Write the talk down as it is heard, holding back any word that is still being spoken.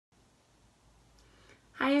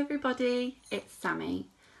Hi everybody, it's Sammy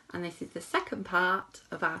and this is the second part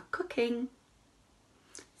of our cooking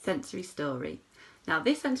sensory story. Now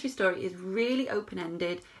this sensory story is really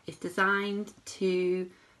open-ended. It's designed to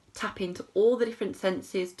tap into all the different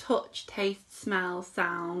senses: touch, taste, smell,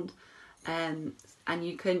 sound, and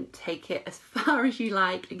you can take it as far as you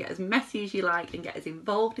like and get as messy as you like and get as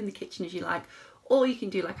involved in the kitchen as you like, or you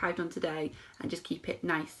can do like I've done today and just keep it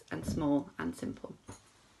nice and small and simple.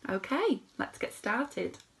 Okay, let's get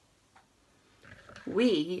started.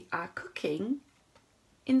 We are cooking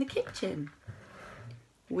in the kitchen.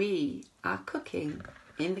 We are cooking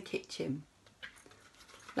in the kitchen.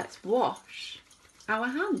 Let's wash our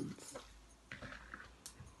hands.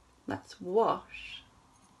 Let's wash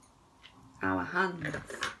our hands.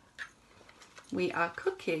 We are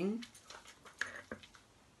cooking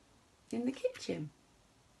in the kitchen.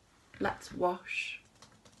 Let's wash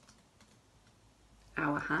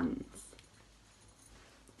our hands.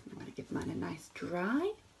 I'm going to give mine a nice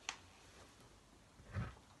dry.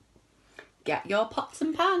 Get your pots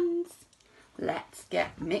and pans. Let's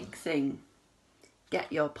get mixing.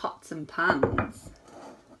 Get your pots and pans.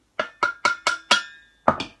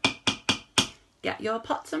 Get your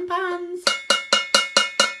pots and pans.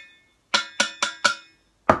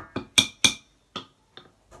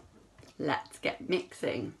 Let's get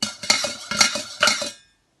mixing.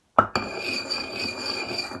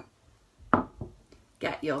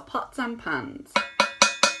 Get your pots and pans.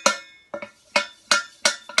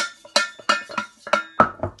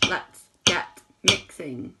 Let's get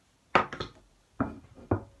mixing.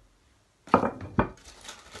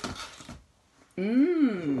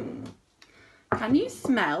 Can you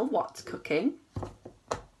smell what's cooking?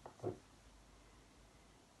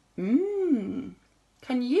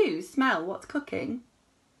 Can you smell what's cooking?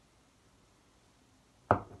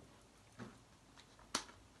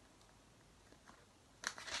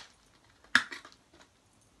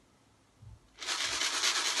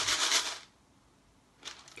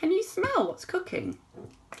 Can you smell what's cooking?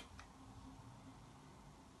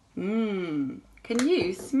 Can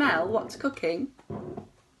you smell what's cooking?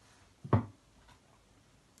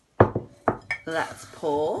 Let's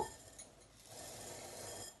pour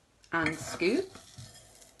and scoop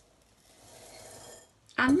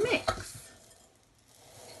and mix.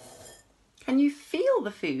 Can you feel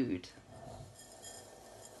the food?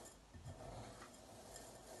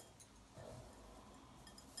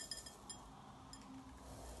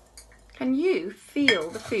 Can you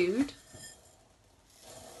feel the food?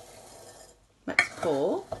 Let's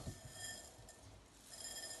pour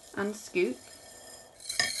and scoop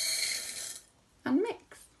and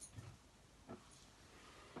mix.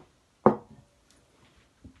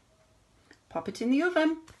 Pop it in the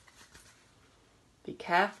oven. Be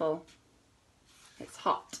careful, it's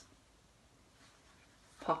hot.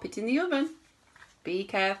 Pop it in the oven. Be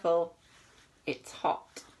careful, it's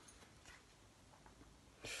hot.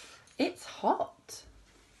 It's hot.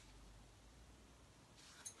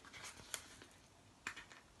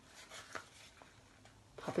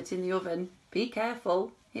 Pop it in the oven. Be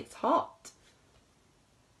careful, it's hot.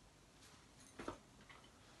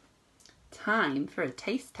 Time for a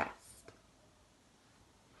taste test.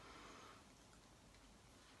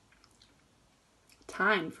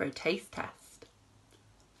 Time for a taste test.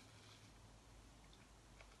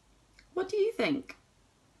 What do you think?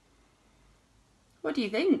 What do you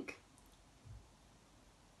think?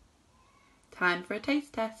 Time for a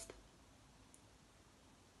taste test.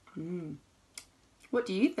 What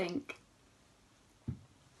do you think?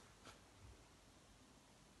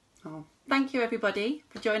 Oh, thank you everybody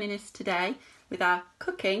for joining us today with our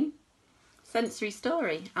cooking sensory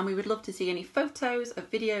story, and we would love to see any photos or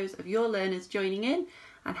videos of your learners joining in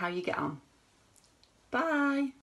and how you get on. Bye.